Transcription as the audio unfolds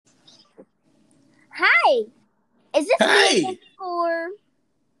Hey, is this me Hey, underscore?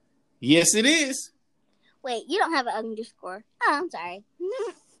 yes, it is. Wait, you don't have an underscore. Oh, I'm sorry.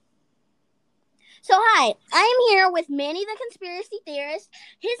 So, hi, I am here with Manny the conspiracy theorist,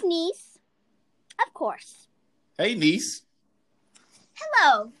 his niece, of course. Hey, niece.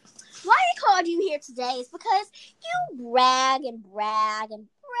 Hello. Why I called you here today is because you brag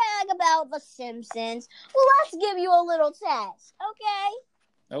about The Simpsons. Well, let's give you a little test, okay?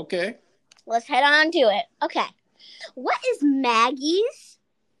 Okay. Let's head on to it. Okay. What is Maggie's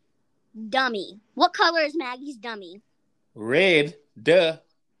dummy? What color is Maggie's dummy? Red. Duh.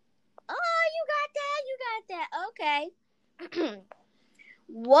 Oh, you got that. Okay.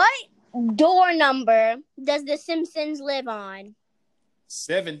 What door number does The Simpsons live on?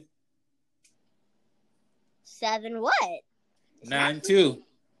 7. 7 what? 9-2.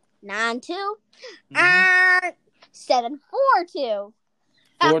 9-2? Mm-hmm. 7-4-2.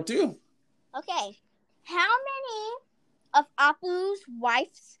 4-2. Okay. How many of Apu's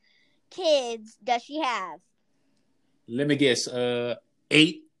wife's kids does she have? Let me guess. 8.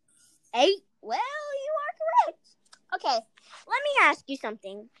 8? Well, you are correct. Okay, let me ask you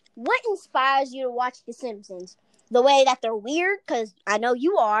something. What inspires you to watch The Simpsons? The way that they're weird, because I know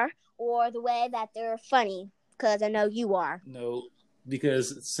you are, or the way that they're funny, because I know you are? No,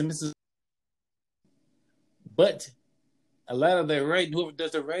 because Simpsons. But a lot of their writing, whoever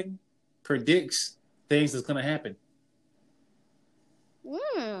does the writing, predicts things that's going to happen.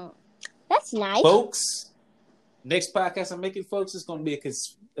 That's nice. Folks, next podcast I'm making, folks, is going to be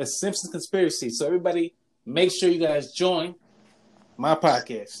a Simpsons conspiracy. So everybody, make sure you guys join my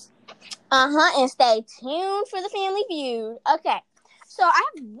podcast. And stay tuned for the Family Feud. Okay, so I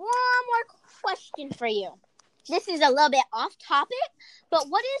have one more question for you. This is a little bit off topic, but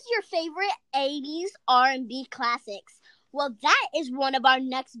what is your favorite 80s R&B classics? Well, that is one of our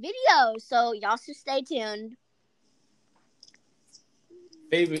next videos, so y'all should stay tuned.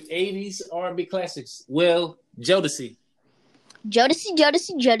 Favorite 80s R&B classics? Well, Jodeci. Jodeci.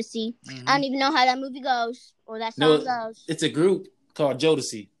 Mm-hmm. I don't even know how that movie goes, or that song goes. It's a group called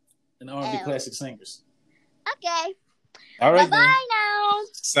Jodeci, and R&B classic singers. Okay. All right, bye-bye now.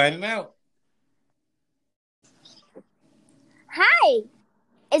 Signing out. Hi.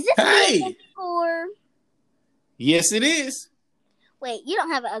 Is this me underscore? Yes, it is. Wait, you don't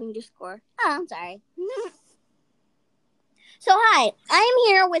have an underscore. Oh, I'm sorry. So, hi, I am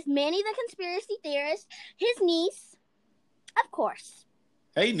here with Manny the conspiracy theorist, his niece, of course.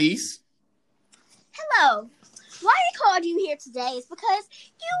 Hey, niece. Hello. Why I called you here today is because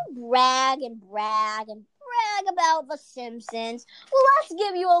you brag about The Simpsons. Well, let's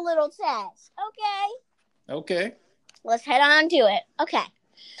give you a little test, okay? Okay. Let's head on to it. Okay.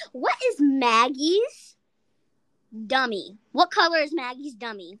 What is Maggie's dummy? What color is Maggie's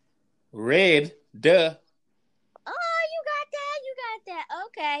dummy? Red. Duh. Oh, you got that.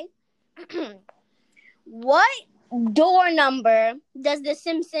 Okay. What door number does The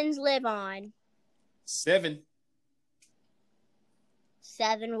Simpsons live on? 7.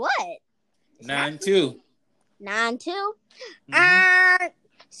 7 what? 9-2. 9-2? Mm-hmm.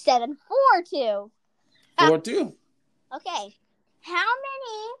 7-4-2. 4-2. Okay. How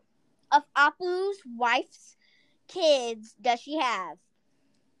many of Apu's wife's kids does she have?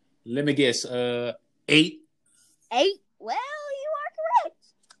 Let me guess. 8. 8? Well, you are correct.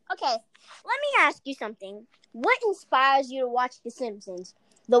 Okay, let me ask you something. What inspires you to watch The Simpsons?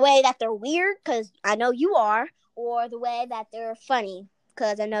 The way that they're weird, because I know you are, or the way that they're funny,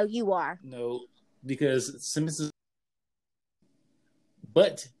 because I know you are? No, because Simpsons.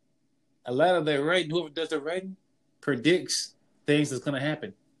 But a lot of their writing, whoever does the writing, predicts things that's going to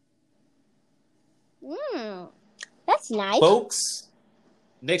happen. That's nice. Folks,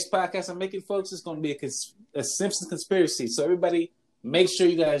 next podcast I'm making, folks, is going to be a Simpsons conspiracy. So everybody, make sure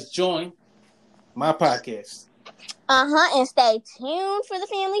you guys join my podcast. And stay tuned for the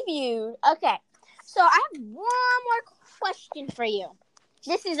Family Feud. Okay, so I have one more question for you.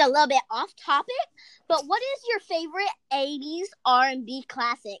 This is a little bit off topic, but what is your favorite 80s R&B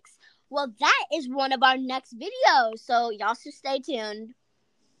classics? Well, that is one of our next videos, so y'all should stay tuned.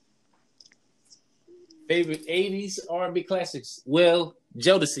 Favorite 80s R&B classics? Well,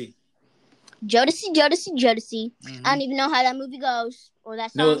 Jodeci. Jodeci. Mm-hmm. I don't even know how that movie goes, or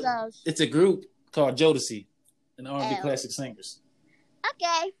that song goes. It's a group called Jodeci, and R&B classic singers.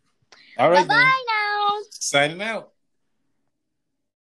 Okay. All right, bye-bye now. Signing out.